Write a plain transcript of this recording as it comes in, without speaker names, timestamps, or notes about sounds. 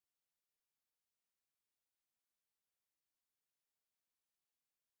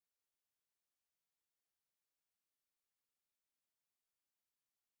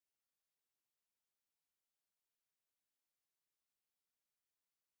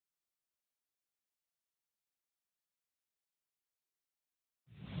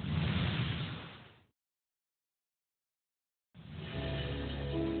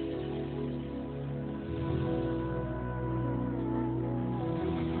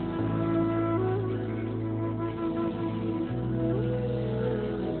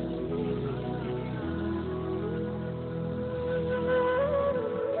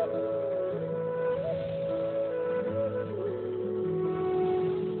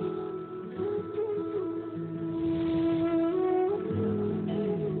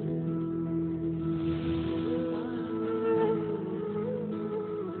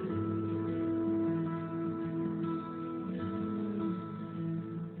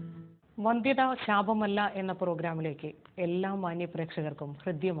വന്ധ്യത ശാപമല്ല എന്ന പ്രോഗ്രാമിലേക്ക് എല്ലാ മാന്യ പ്രേക്ഷകർക്കും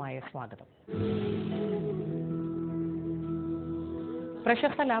ഹൃദ്യമായ സ്വാഗതം.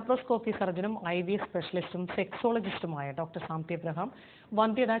 പ്രശസ്ത ലാപ്രോസ്കോപ്പി സർജനും IVF സ്പെഷ്യലിസ്റ്റും സെക്സോളജിസ്റ്റുമായ ഡോക്ടർ സാംതി എബ്രഹാം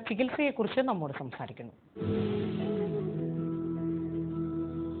വന്ധ്യത ചികിത്സയെക്കുറിച്ച് നമ്മോട് സംസാരിക്കുന്നു.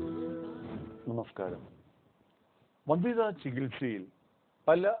 നമസ്കാരം. വന്ധ്യത ചികിത്സയിൽ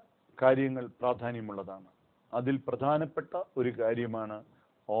പല കാര്യങ്ങൾ പ്രാധാന്യമുള്ളതാണ്. അതിൽ പ്രധാനപ്പെട്ട ഒരു കാര്യമാണ്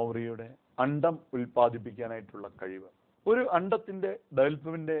ഓവറിയുടെ അണ്ഡം ഉൽപ്പാദിപ്പിക്കാനായിട്ടുള്ള കഴിവ്. ഒരു അണ്ഡത്തിന്റെ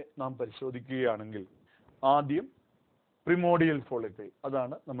ഡെവലപ്മെന്റ് നാം പരിശോധിക്കുകയാണെങ്കിൽ ആദ്യം പ്രിമോഡിയൽ ഫോളിക്കിൾ,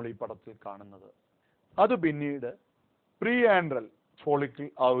 അതാണ് നമ്മൾ ഈ പടത്തിൽ കാണുന്നത്. അത് പിന്നീട് പ്രീ ആൻഡ്രൽ ഫോളിക്കിൾ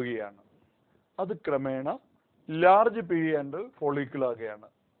ആവുകയാണ്. അത് ക്രമേണ ലാർജ് പ്രീ ആൻഡ്രൽ ഫോളിക്കിൾ ആവുകയാണ്.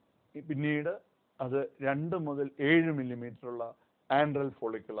 പിന്നീട് അത് 2 മുതൽ 7 മില്ലിമീറ്ററുള്ള ആൻഡ്രൽ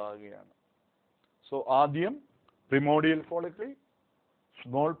ഫോളിക്കിൾ ആവുകയാണ്. സോ ആദ്യം primordial follicle,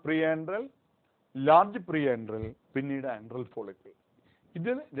 small pre antral, large pre antral, പിന്നീട് ആൻഡ്രൽ ഫോളിക്കിൾ.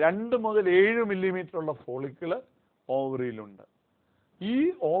 ഇതിൽ 2 മുതൽ 7 മില്ലിമീറ്റർ ഉള്ള ഫോളിക്കിള് ഓവറിയിലുണ്ട്. ഈ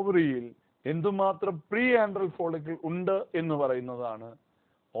ഓവറിയിൽ എന്തുമാത്രം പ്രീ ആൻഡ്രൽ ഫോളിക്കിൾ ഉണ്ട് എന്ന് പറയുന്നതാണ്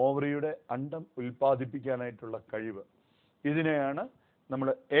ഓവറിയുടെ അണ്ഡം ഉൽപ്പാദിപ്പിക്കാനായിട്ടുള്ള കഴിവ്. ഇതിനെയാണ് നമ്മൾ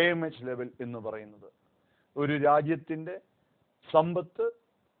AMH ലെവൽ എന്ന് പറയുന്നത്. ഒരു രാജ്യത്തിന്റെ സമ്പത്ത്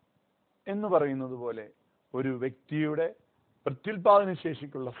എന്ന് പറയുന്നത് പോലെ ഒരു വ്യക്തിയുടെ പ്രത്യുൽപാദന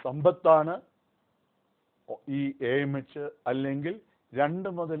ശേഷിക്കുള്ള സമ്പത്താണ് ഈ AMH, അല്ലെങ്കിൽ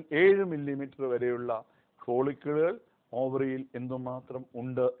 2 മുതൽ 7 മില്ലിമീറ്റർ വരെയുള്ള ഫോളിക്കിളുകൾ ഓവറിയിൽ എന്തുമാത്രം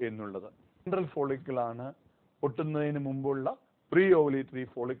ഉണ്ട് എന്നുള്ളത്. ആൻഡ്രൽ ഫോളിക്കിളാണ് പൊട്ടുന്നതിന് മുമ്പുള്ള പ്രീ ഓവുലേറ്ററി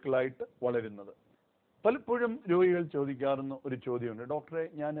ഫോളിക്കിളായിട്ട് വളരുന്നത്. പലപ്പോഴും രോഗികൾ ചോദിക്കാറുന്ന ഒരു ചോദ്യമുണ്ട്,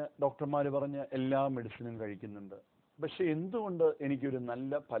 ഡോക്ടർമാർ പറഞ്ഞ എല്ലാ മെഡിസിനും കഴിക്കുന്നുണ്ട്, പക്ഷെ എന്തുകൊണ്ട് എനിക്കൊരു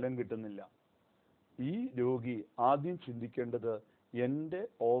നല്ല ഫലം കിട്ടുന്നില്ല? ഈ രോഗി ആദ്യം ചിന്തിക്കേണ്ടത് എൻ്റെ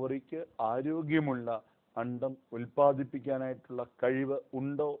ഓവറിക്ക് ആരോഗ്യമുള്ള അണ്ഡം ഉൽപ്പാദിപ്പിക്കാനായിട്ടുള്ള കഴിവ്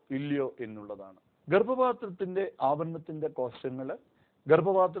ഉണ്ടോ ഇല്ലയോ എന്നുള്ളതാണ്. ഗർഭപാത്രത്തിന്റെ ആവരണത്തിന്റെ കോശങ്ങള്,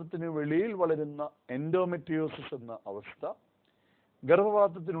 ഗർഭപാത്രത്തിന് വെളിയിൽ വളരുന്ന എൻഡോമെട്രിയോസിസ് എന്ന അവസ്ഥ,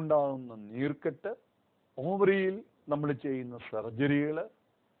 ഗർഭപാത്രത്തിനുണ്ടാകുന്ന നീർക്കെട്ട്, ഓവറിയിൽ നമ്മൾ ചെയ്യുന്ന സർജറികള്,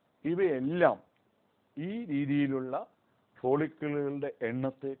 ഇവയെല്ലാം ഈ രീതിയിലുള്ള ഫോളിക്കിളുകളുടെ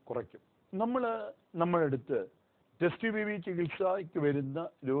എണ്ണത്തെ കുറയ്ക്കും. നമ്മളെടുത്ത് ടെസ്റ്റ് BB ചികിത്സയ്ക്ക് വരുന്ന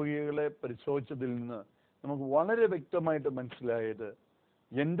രോഗികളെ പരിശോധിച്ചതിൽ നിന്ന് നമുക്ക് വളരെ വ്യക്തമായിട്ട് മനസ്സിലായത്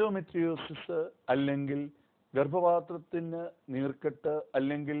എൻഡോമെട്രിയോസിസ് അല്ലെങ്കിൽ ഗർഭപാത്രത്തിന് നീർക്കെട്ട്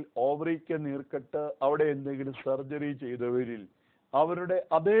അല്ലെങ്കിൽ ഓവറിക്ക് നീർക്കെട്ട്, അവിടെ എന്തെങ്കിലും സർജറി ചെയ്തവരിൽ അവരുടെ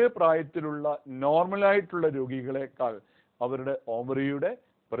അതേ പ്രായത്തിലുള്ള നോർമലായിട്ടുള്ള രോഗികളെക്കാൾ അവരുടെ ഓവറിയുടെ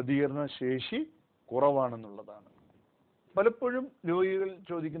പ്രതികരണ ശേഷി കുറവാണെന്നുള്ളതാണ്. പലപ്പോഴും രോഗികൾ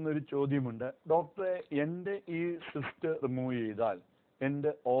ചോദിക്കുന്ന ഒരു ചോദ്യമുണ്ട്, ഡോക്ടറെ എൻ്റെ ഈ സിസ്റ്റ് റിമൂവ് ചെയ്താൽ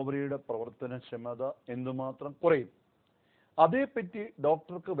എൻ്റെ ഓവറിയുടെ പ്രവർത്തനക്ഷമത എന്തുമാത്രം കുറയും? അതേപ്പറ്റി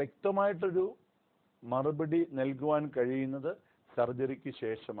ഡോക്ടർക്ക് വ്യക്തമായിട്ടൊരു മറുപടി നൽകുവാൻ കഴിയുന്നത് സർജറിക്ക്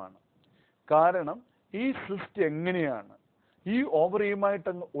ശേഷമാണ്. കാരണം ഈ സിസ്റ്റ് എങ്ങനെയാണ് ഈ ഓവറിയുമായിട്ട്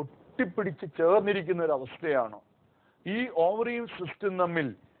അങ്ങ് ഒട്ടിപ്പിടിച്ച് ചേർന്നിരിക്കുന്ന ഒരു അവസ്ഥയാണോ? ഈ ഓവറിയും സിസ്റ്റും തമ്മിൽ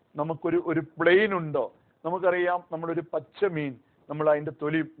നമുക്കൊരു പ്ലെയിൻ ഉണ്ടോ? നമുക്കറിയാം, നമ്മളൊരു പച്ച മീൻ നമ്മൾ അതിൻ്റെ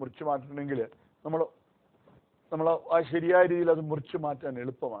തൊലി മുറിച്ചു മാറ്റണമെങ്കിൽ നമ്മൾ ആ ശരിയായ രീതിയിൽ അത് മുറിച്ചു മാറ്റാൻ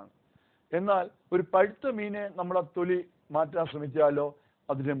എളുപ്പമാണ്. എന്നാൽ ഒരു പഴുത്ത മീനെ നമ്മൾ ആ തൊലി മാറ്റാൻ ശ്രമിച്ചാലോ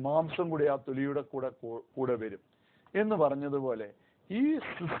അതിന്റെ മാംസം കൂടി ആ തൊലിയുടെ കൂടെ വരും എന്ന് പറഞ്ഞതുപോലെ ഈ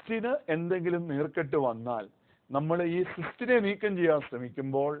സിസ്റ്റിന് എന്തെങ്കിലും നീർക്കെട്ട് വന്നാൽ നമ്മൾ ഈ സിസ്റ്റിനെ നീക്കം ചെയ്യാൻ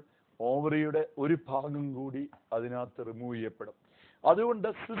ശ്രമിക്കുമ്പോൾ ഓവറിയുടെ ഒരു ഭാഗം കൂടി അതിനകത്ത് റിമൂവ് ചെയ്യപ്പെടും. അതുകൊണ്ട്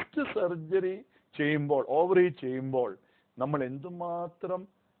സിസ്റ്റ് സർജറി ചെയ്യുമ്പോൾ, ഓവറി ചെയ്യുമ്പോൾ നമ്മൾ എന്തുമാത്രം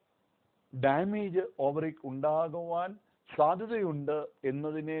ഡാമേജ് ഓവറിക്ക് ഉണ്ടാകുവാൻ സാധ്യതയുണ്ട്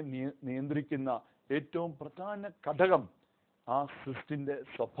എന്നതിനെ നിയന്ത്രിക്കുന്ന ഏറ്റവും പ്രധാന ഘടകം ആ സിസ്റ്റിന്റെ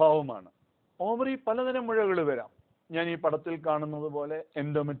സ്വഭാവമാണ്. ഓവറി പലതരം മുഴകൾ വരാം. ഞാൻ ഈ പടത്തിൽ കാണുന്നത് പോലെ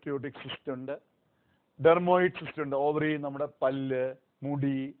എൻഡോമെട്രിയോട്ടിക് സിസ്റ്റ് ഉണ്ട്, ഡെർമോയിഡ് സിസ്റ്റ് ഉണ്ട്. ഓവറി നമ്മുടെ പല്ല്,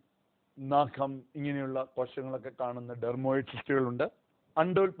 മുടി, നഖം ഇങ്ങനെയുള്ള കോശങ്ങളൊക്കെ കാണുന്ന ഡെർമോയിഡ് സിസ്റ്റുകളുണ്ട്.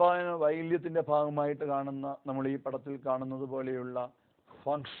 അണ്ഡോൽപാദന വൈകല്യത്തിന്റെ ഭാഗമായിട്ട് കാണുന്ന നമ്മൾ ഈ പടത്തിൽ കാണുന്നത് പോലെയുള്ള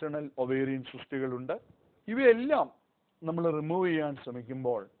ഫങ്ഷണൽ ഒവേറിയൻ സിസ്റ്റുകളുണ്ട്. ഇവയെല്ലാം നമ്മൾ റിമൂവ് ചെയ്യാൻ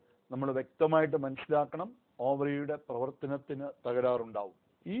ശ്രമിക്കുമ്പോൾ നമ്മൾ വ്യക്തമായിട്ട് മനസ്സിലാക്കണം, ഓവറിയുടെ പ്രവർത്തനത്തിന് തകരാറുണ്ടാവും.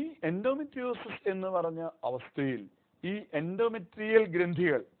 ഈ എൻഡോമെട്രിയോസിസ് എന്ന് പറഞ്ഞ അവസ്ഥയിൽ ഈ എൻഡോമെട്രിയൽ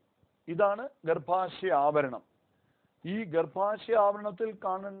ഗ്രന്ഥികൾ, ഇതാണ് ഗർഭാശയ ആവരണം. ഈ ഗർഭാശയ ആവരണത്തിൽ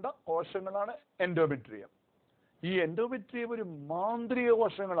കാണേണ്ട കോശങ്ങളാണ് എൻഡോമെട്രിയം. ഈ എൻഡോമെട്രിയം ഒരു മാന്ത്രിക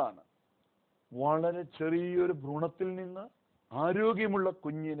കോശങ്ങളാണ്. വളരെ ചെറിയൊരു ഭ്രൂണത്തിൽ നിന്ന് ആരോഗ്യമുള്ള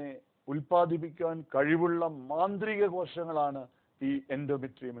കുഞ്ഞിനെ ഉൽപ്പാദിപ്പിക്കാൻ കഴിവുള്ള മാന്ത്രിക കോശങ്ങളാണ് ഈ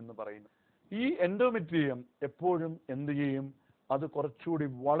എൻഡോമെട്രിയം എന്ന് പറയുന്നത്. ഈ എൻഡോമെട്രിയം എപ്പോഴും എന്ത് ചെയ്യും? അത് കുറച്ചുകൂടി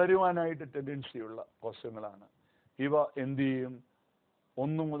വളരുവാനായിട്ട് ടെൻഡൻസിയുള്ള കോശങ്ങളാണ്. ഇവ എന്ത് ചെയ്യും?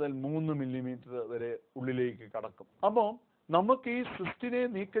 1 മുതൽ 3 മില്ലിമീറ്റർ വരെ ഉള്ളിലേക്ക് കടക്കും. അപ്പോൾ നമുക്ക് ഈ സിസ്റ്റിനെ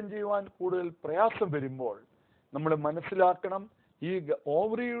നീക്കം ചെയ്യുവാൻ കൂടുതൽ പ്രയാസം വരുമ്പോൾ നമ്മൾ മനസ്സിലാക്കണം, ഈ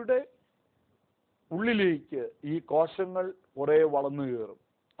ഓവറിയുടെ ഉള്ളിലേക്ക് ഈ കോശങ്ങൾ കുറെ വളർന്നു കയറും,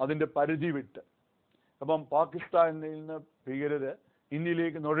 അതിന്റെ പരിധി വിട്ട്. അപ്പം പാകിസ്ഥാനിൽ നിന്ന് ഭീകരര്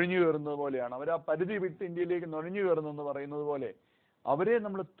ഇന്ത്യയിലേക്ക് നുഴഞ്ഞു കയറുന്നത് പോലെയാണ്. അവർ ആ പരിധി വിട്ട് ഇന്ത്യയിലേക്ക് നുഴഞ്ഞു കയറുന്നെന്ന് പറയുന്നത് പോലെ അവരെ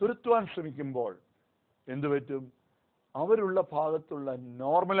നമ്മൾ തുരത്തുവാൻ ശ്രമിക്കുമ്പോൾ എന്തു പറ്റും? അവരുള്ള ഭാഗത്തുള്ള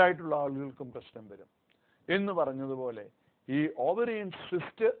നോർമലായിട്ടുള്ള ആളുകൾക്കും പ്രശ്നം വരും. എന്ന് പറഞ്ഞതുപോലെ ഈ ഓവറിയൻ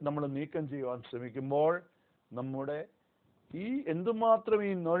സിസ്റ്റ് നമ്മൾ നീക്കം ചെയ്യുവാൻ ശ്രമിക്കുമ്പോൾ നമ്മുടെ ഈ എന്തുമാത്രം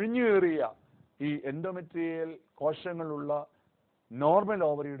ഈ നുഴഞ്ഞു കയറിയ ഈ എൻഡോമെട്രിയൽ കോശങ്ങളുള്ള നോർമൽ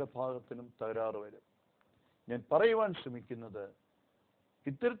ഓവറിയുടെ ഭാഗത്തിനും തകരാറ് വരും. ഞാൻ പറയുവാൻ ശ്രമിക്കുന്നത്,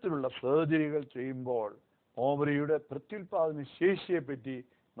 ഇത്തരത്തിലുള്ള സർജറികൾ ചെയ്യുമ്പോൾ ഓവറിയുടെ പ്രത്യുൽപാദന ശേഷിയെപ്പറ്റി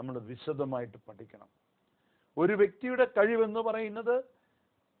നമ്മൾ വിശദമായിട്ട് പഠിക്കണം. ഒരു വ്യക്തിയുടെ കഴിവെന്ന് പറയുന്നത്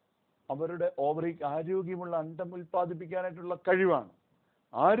അവരുടെ ഓവറിക്ക് ആരോഗ്യമുള്ള അണ്ഡം ഉൽപ്പാദിപ്പിക്കാനായിട്ടുള്ള കഴിവാണ്.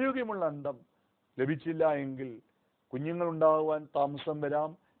 ആരോഗ്യമുള്ള അണ്ഡം ലഭിച്ചില്ല എങ്കിൽ കുഞ്ഞുങ്ങൾ ഉണ്ടാകുവാൻ താമസം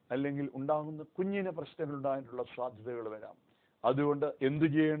വരാം, അല്ലെങ്കിൽ ഉണ്ടാകുന്ന കുഞ്ഞിന് പ്രശ്നങ്ങൾ ഉണ്ടാകാനുള്ള സാധ്യതകൾ വരാം. അതുകൊണ്ട് എന്തു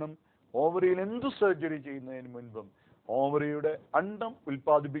ചെയ്യണം? ഓവറിയിൽ എന്ത് സർജറി ചെയ്യുന്നതിന് മുൻപും ഓവറിയുടെ അണ്ഡം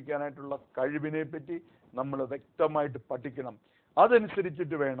ഉൽപ്പാദിപ്പിക്കാനായിട്ടുള്ള കഴിവിനെ പറ്റി നമ്മൾ വ്യക്തമായിട്ട് പഠിക്കണം.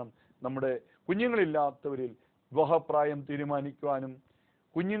 അതനുസരിച്ചിട്ട് വേണം നമ്മുടെ കുഞ്ഞുങ്ങളില്ലാത്തവരിൽ വിവാഹപ്രായം തീരുമാനിക്കുവാനും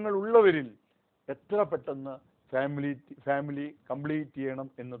കുഞ്ഞുങ്ങൾ ഉള്ളവരിൽ എത്ര പെട്ടെന്ന് ഫാമിലി കംപ്ലീറ്റ് ചെയ്യണം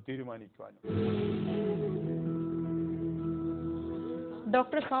എന്ന് തീരുമാനിക്കുവാനും.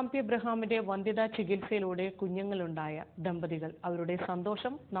 ഡോക്ടർ സാംപി എബ്രഹാമിന്റെ വന്ധ്യതാ ചികിത്സയിലൂടെ കുഞ്ഞുങ്ങളുണ്ടായ ദമ്പതികൾ അവരുടെ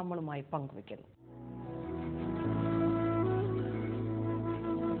സന്തോഷം നമ്മളുമായി പങ്കുവയ്ക്കുന്നു.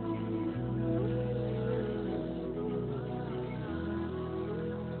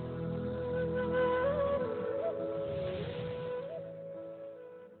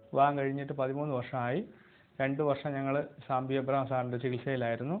 വിവാഹം കഴിഞ്ഞിട്ട് 13 വർഷമായി. 2 വർഷം ഞങ്ങൾ സാംപി എബ്രഹാം സാറിൻ്റെ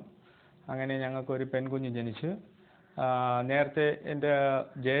ചികിത്സയിലായിരുന്നു. അങ്ങനെ ഞങ്ങൾക്കൊരു പെൺകുഞ്ഞ് ജനിച്ചു. നേരത്തെ എൻ്റെ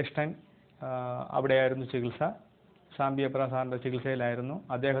ജ്യേഷ്ഠൻ അവിടെയായിരുന്നു ചികിത്സ, സാംപി എബ്രഹാം സാറിൻ്റെ ചികിത്സയിലായിരുന്നു.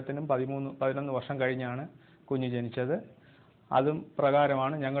 അദ്ദേഹത്തിനും 11 വർഷം കഴിഞ്ഞാണ് കുഞ്ഞ് ജനിച്ചത്. അതും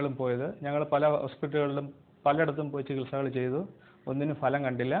പ്രകാരമാണ് ഞങ്ങളും പോയത്. ഞങ്ങൾ പല ഹോസ്പിറ്റലുകളിലും പലയിടത്തും പോയി ചികിത്സകൾ ചെയ്തു, ഒന്നിനും ഫലം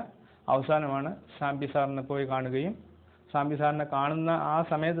കണ്ടില്ല. അവസാനമാണ് സാംപി സാറിനെ പോയി കാണുകയും സാംപി സാറിനെ കാണുന്ന ആ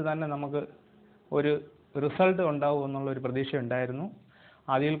സമയത്ത് തന്നെ നമുക്ക് ഒരു റിസൾട്ട് ഉണ്ടാവും എന്നുള്ളൊരു പ്രതീക്ഷ ഉണ്ടായിരുന്നു.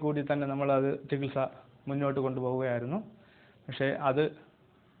 അതിൽ കൂടി തന്നെ നമ്മളത് ചികിത്സ മുന്നോട്ട് കൊണ്ടുപോവുകയായിരുന്നു. പക്ഷേ അത്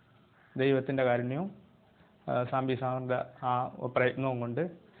ദൈവത്തിൻ്റെ കാരുണ്യവും സാംപി സാറിൻ്റെ ആ പ്രയത്നവും കൊണ്ട്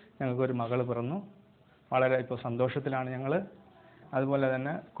ഞങ്ങൾക്കൊരു മകൾ പിറന്നു. വളരെ ഇപ്പോൾ സന്തോഷത്തിലാണ് ഞങ്ങൾ. അതുപോലെ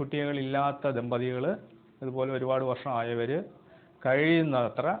തന്നെ കുട്ടികളില്ലാത്ത ദമ്പതികൾ, അതുപോലെ ഒരുപാട് വർഷമായവർ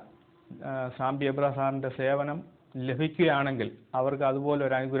കഴിയുന്നത്ര സാംപി എബ്രഹാം സാറിൻ്റെ സേവനം ലഭിക്കുകയാണെങ്കിൽ അവർക്ക് അതുപോലെ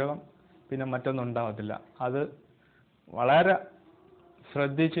ഒരു അനുഗ്രഹം പിന്നെ മറ്റൊന്നും ഉണ്ടാകത്തില്ല. അത് വളരെ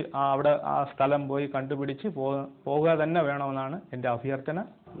ശ്രദ്ധിച്ച് അവിടെ ആ സ്ഥലം പോയി കണ്ടുപിടിച്ച് പോകുക തന്നെ വേണമെന്നാണ് എൻ്റെ അഭ്യർത്ഥന.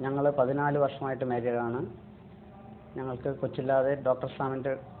 ഞങ്ങൾ 14 വർഷമായിട്ട് മാരീഡാണ്. ഞങ്ങൾക്ക് കൊച്ചില്ലാതെ ഡോക്ടർ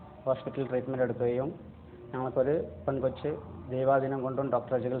സാമിൻ്റെ ഹോസ്പിറ്റലിൽ ട്രീറ്റ്മെൻറ്റ് എടുക്കുകയും ഞങ്ങൾക്കൊരു പെൺകൊച്ച് ദൈവാധീനം കൊണ്ടും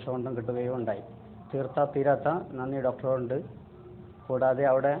ഡോക്ടർ ചികിത്സ കൊണ്ടും കിട്ടുകയും ഉണ്ടായി. തീരാത്ത നന്ദി ഡോക്ടറോടുണ്ട്. കൂടാതെ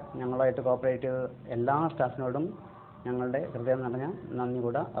അവിടെ ഞങ്ങളുമായിട്ട് കോപ്പറേറ്റ് ചെയ്ത എല്ലാ സ്റ്റാഫിനോടും ഞങ്ങളുടെ ഹൃദയം നിറഞ്ഞ നന്ദി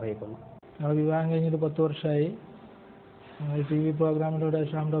കൂടെ അറിയിക്കുന്നു. ഞങ്ങൾ വിവാഹം കഴിഞ്ഞിട്ട് 10 വർഷമായി. TV പ്രോഗ്രാമിലൂടെ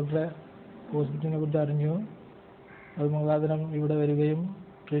ശ്യാം ഡോക്ടറെ ഹോസ്പിറ്റലിനെ കുറിച്ച് അറിഞ്ഞു. അത് മുഖാന്തരം ഇവിടെ വരികയും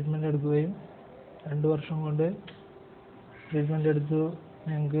ട്രീറ്റ്മെൻറ്റ് എടുക്കുകയും 2 വർഷം കൊണ്ട് ട്രീറ്റ്മെൻറ്റ് എടുത്തു.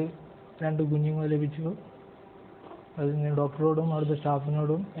 ഞങ്ങൾക്ക് 2 കുഞ്ഞുങ്ങൾ ലഭിച്ചു. അതിന് ഡോക്ടറോടും അവിടുത്തെ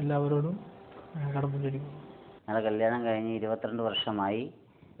സ്റ്റാഫിനോടും എല്ലാവരോടും കടപ്പെട്ടിരിക്കുന്നു. ഞങ്ങളുടെ കല്യാണം കഴിഞ്ഞ് 22 വർഷമായി.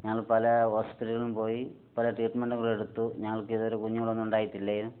 ഞങ്ങൾ പല ഹോസ്പിറ്റലുകളിലും പോയി പല ട്രീറ്റ്മെൻറ്റുകളും എടുത്തു. ഞങ്ങൾക്ക് ഇതുവരെ കുഞ്ഞുങ്ങളൊന്നും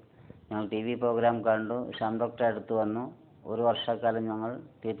ഉണ്ടായിട്ടില്ലായിരുന്നു. ഞങ്ങൾ TV പ്രോഗ്രാം കണ്ടു, ശ്യാം ഡോക്ടറെ അടുത്ത് വന്നു. 1 വർഷക്കാലം ഞങ്ങൾ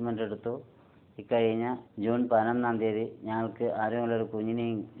ട്രീറ്റ്മെൻറ്റ് എടുത്തു. ഇക്കഴിഞ്ഞ ജൂൺ 11-ാം തീയതി ഞങ്ങൾക്ക് ആരോഗ്യമുള്ളൊരു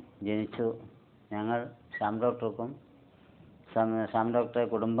കുഞ്ഞിനെയും ജനിച്ചു. ഞങ്ങൾ ശ്യാം ഡോക്ടർക്കും ശ്യാം ഡോക്ടറെ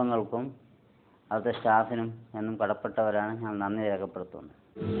കുടുംബങ്ങൾക്കും അവിടുത്തെ സ്റ്റാഫിനും എന്നും കടപ്പെട്ടവരാണ്. ഞങ്ങൾ നന്ദി രേഖപ്പെടുത്തുന്നു.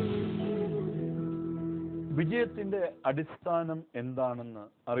 വിജയത്തിന്റെ അടിസ്ഥാനം എന്താണെന്ന്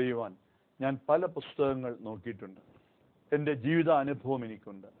അറിയുവാൻ ഞാൻ പല പുസ്തകങ്ങൾ നോക്കിയിട്ടുണ്ട്. എൻ്റെ ജീവിതാനുഭവം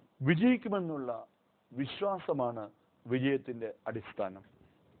എനിക്കുണ്ട്. വിജയിക്കുമെന്നുള്ള വിശ്വാസമാണ് വിജയത്തിന്റെ അടിസ്ഥാനം.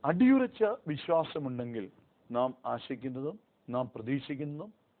 അടിയുറച്ച വിശ്വാസമുണ്ടെങ്കിൽ നാം ആശിക്കുന്നതും നാം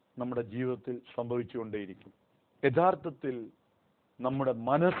പ്രതീക്ഷിക്കുന്നതും നമ്മുടെ ജീവിതത്തിൽ സംഭവിച്ചുകൊണ്ടേയിരിക്കും. യഥാർത്ഥത്തിൽ നമ്മുടെ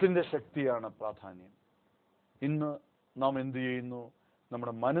മനസ്സിന്റെ ശക്തിയാണ് പ്രാധാന്യം. ഇന്ന് നാം എന്ത് ചെയ്യുന്നു?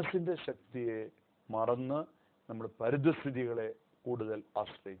 നമ്മുടെ മനസ്സിന്റെ ശക്തിയെ മറന്ന് നമ്മൾ പരിതസ്ഥിതികളെ കൂടുതൽ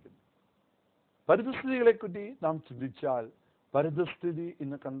ആശ്രയിക്കുന്നു. പരിതസ്ഥിതികളെപ്പറ്റി നാം ചിന്തിച്ചാൽ, പരിതസ്ഥിതി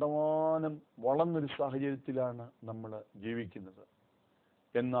ഇന്ന് കണ്ടമാനം വളർന്നൊരു സാഹചര്യത്തിലാണ് നമ്മൾ ജീവിക്കുന്നത്.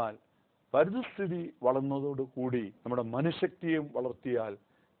 എന്നാൽ പരിതസ്ഥിതി വളർന്നതോടുകൂടി നമ്മുടെ മനഃശക്തിയും വളർത്തിയാൽ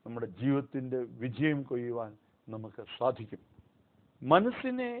നമ്മുടെ ജീവിതത്തിന്റെ വിജയം കൊയ്യുവാൻ നമുക്ക് സാധിക്കും.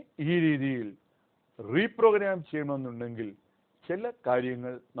 മനസ്സിനെ ഈ രീതിയിൽ റീപ്രോഗ്രാം ചെയ്യണമെന്നുണ്ടെങ്കിൽ ചില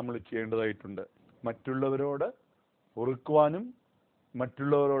കാര്യങ്ങൾ നമ്മൾ ചെയ്യേണ്ടതായിട്ടുണ്ട്. മറ്റുള്ളവരോട് പൊറുക്കുവാനും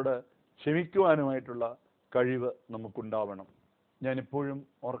മറ്റുള്ളവരോട് ക്ഷമിക്കുവാനുമായിട്ടുള്ള കഴിവ് നമുക്കുണ്ടാവണം. ഞാനിപ്പോഴും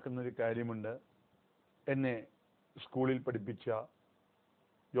ഓർക്കുന്നൊരു കാര്യമുണ്ട്. എന്നെ സ്കൂളിൽ പഠിപ്പിച്ച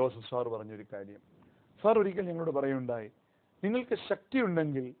ജോസഫ് സാർ പറഞ്ഞൊരു കാര്യം. സാർ ഒരിക്കൽ ഞങ്ങളോട് പറയുണ്ടായി, നിങ്ങൾക്ക്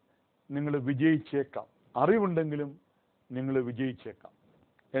ശക്തിയുണ്ടെങ്കിൽ നിങ്ങൾ വിജയിച്ചേക്കാം, അറിവുണ്ടെങ്കിലും നിങ്ങൾ വിജയിച്ചേക്കാം.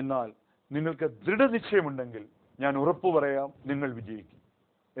 എന്നാൽ നിങ്ങൾക്ക് ദൃഢനിശ്ചയമുണ്ടെങ്കിൽ ഞാൻ ഉറപ്പു പറയാം, നിങ്ങൾ വിജയിക്കും.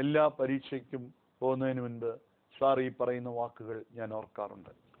 എല്ലാ പരീക്ഷയ്ക്കും പോകുന്നതിന് മുൻപ് സാർ ഈ പറയുന്ന വാക്കുകൾ ഞാൻ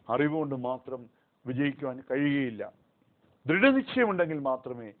ഓർക്കാറുണ്ട്. അറിവുകൊണ്ട് മാത്രം വിജയിക്കുവാൻ കഴിയുകയില്ല. ദൃഢനിശ്ചയമുണ്ടെങ്കിൽ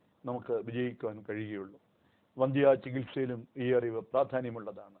മാത്രമേ നമുക്ക് വിജയിക്കുവാൻ കഴിയുകയുള്ളൂ. വന്ധ്യാ ചികിത്സയിലും ഈ അറിവ്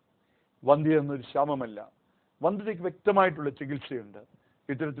പ്രാധാന്യമുള്ളതാണ്. വന്ധ്യ എന്നൊരു ശാപമല്ല. വന്ധ്യതയ്ക്ക് വ്യക്തമായിട്ടുള്ള ചികിത്സയുണ്ട്.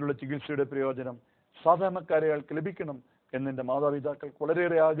 ഇത്തരത്തിലുള്ള ചികിത്സയുടെ പ്രയോജനം സാധാരണക്കാരയാൾക്ക് ലഭിക്കണം എന്നെൻ്റെ മാതാപിതാക്കൾക്ക്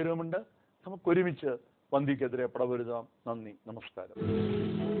വളരെയേറെ ആഗ്രഹമുണ്ട്. നമുക്കൊരുമിച്ച് വന്ധ്യക്കെതിരെ പടപൊരുതാം. നന്ദി, നമസ്കാരം.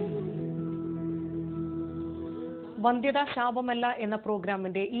 വന്ധ്യത ശാപമല്ല എന്ന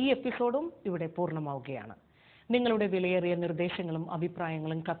പ്രോഗ്രാമിന്റെ ഈ എപ്പിസോഡും ഇവിടെ പൂർണ്ണമാവുകയാണ്. നിങ്ങളുടെ വിലയേറിയ നിർദ്ദേശങ്ങളും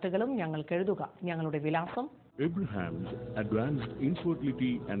അഭിപ്രായങ്ങളും കത്തുകളും ഞങ്ങൾക്ക് എഴുതുക. ഞങ്ങളുടെ വിലാസം: Abraham's Advanced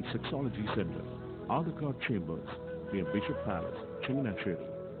Infertility and Sexology Center, Adakar Chambers, near Bishop Palace, Chinganasheri.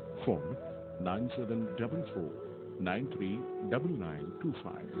 Phone 9744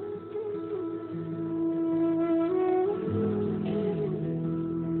 939925.